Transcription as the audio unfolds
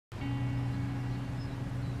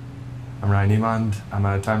I'm Ryan Emond. I'm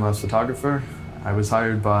a time-lapse photographer. I was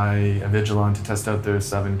hired by Avigilon to test out their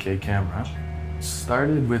 7K camera.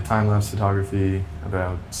 Started with time-lapse photography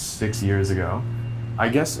about 6 years ago. I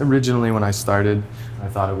guess originally when I started, I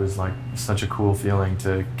thought it was like such a cool feeling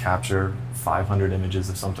to capture 500 images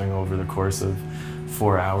of something over the course of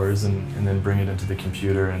 4 hours and then bring it into the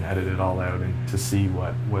computer and edit it all out and to see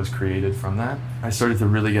what was created from that. I started to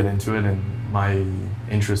really get into it, and my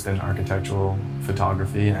interest in architectural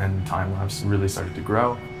photography and time-lapse really started to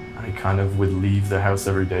grow. I kind of would leave the house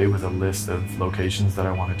every day with a list of locations that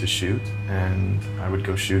I wanted to shoot, and I would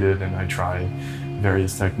go shoot it, and I'd try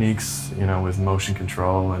various techniques, you know, with motion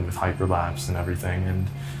control and with hyperlapse and everything. And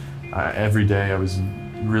every day I was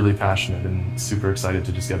really passionate and super excited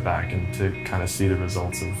to just get back and to kind of see the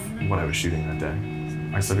results of what I was shooting that day.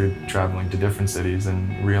 I started traveling to different cities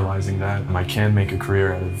and realizing that I can make a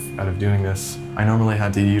career out of doing this. I normally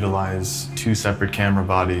had to utilize 2 separate camera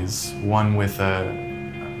bodies, one with a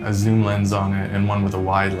zoom lens on it and one with a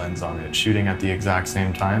wide lens on it, shooting at the exact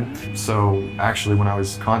same time. So actually when I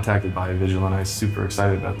was contacted by Avigilon, I was super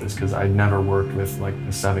excited about this because I'd never worked with like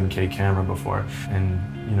a 7K camera before. And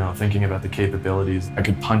you know, thinking about the capabilities, I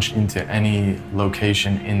could punch into any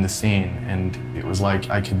location in the scene, and it was like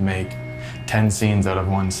I could make 10 scenes out of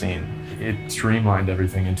one scene. It streamlined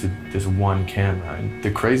everything into this one camera. And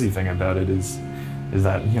the crazy thing about it is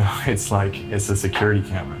that, you know, it's a security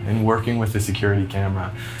camera. And working with a security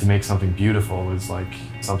camera to make something beautiful was like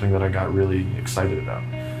something that I got really excited about.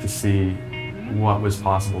 To see what was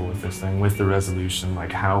possible with this thing, with the resolution, like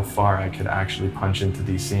how far I could actually punch into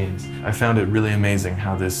these scenes. I found it really amazing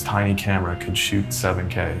how this tiny camera could shoot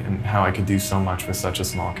 7K and how I could do so much with such a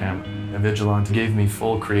small camera. Avigilon gave me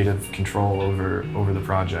full creative control over the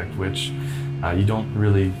project, which you don't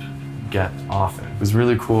really get often. It was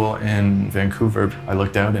really cool in Vancouver. I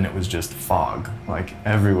looked out and it was just fog, like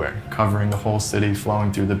everywhere, covering the whole city,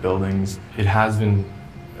 flowing through the buildings. It has been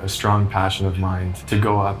a strong passion of mine to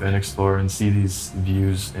go up and explore and see these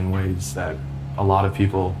views in ways that a lot of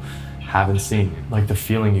people haven't seen. Like the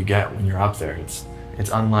feeling you get when you're up there, it's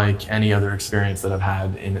unlike any other experience that I've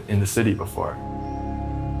had in the city before.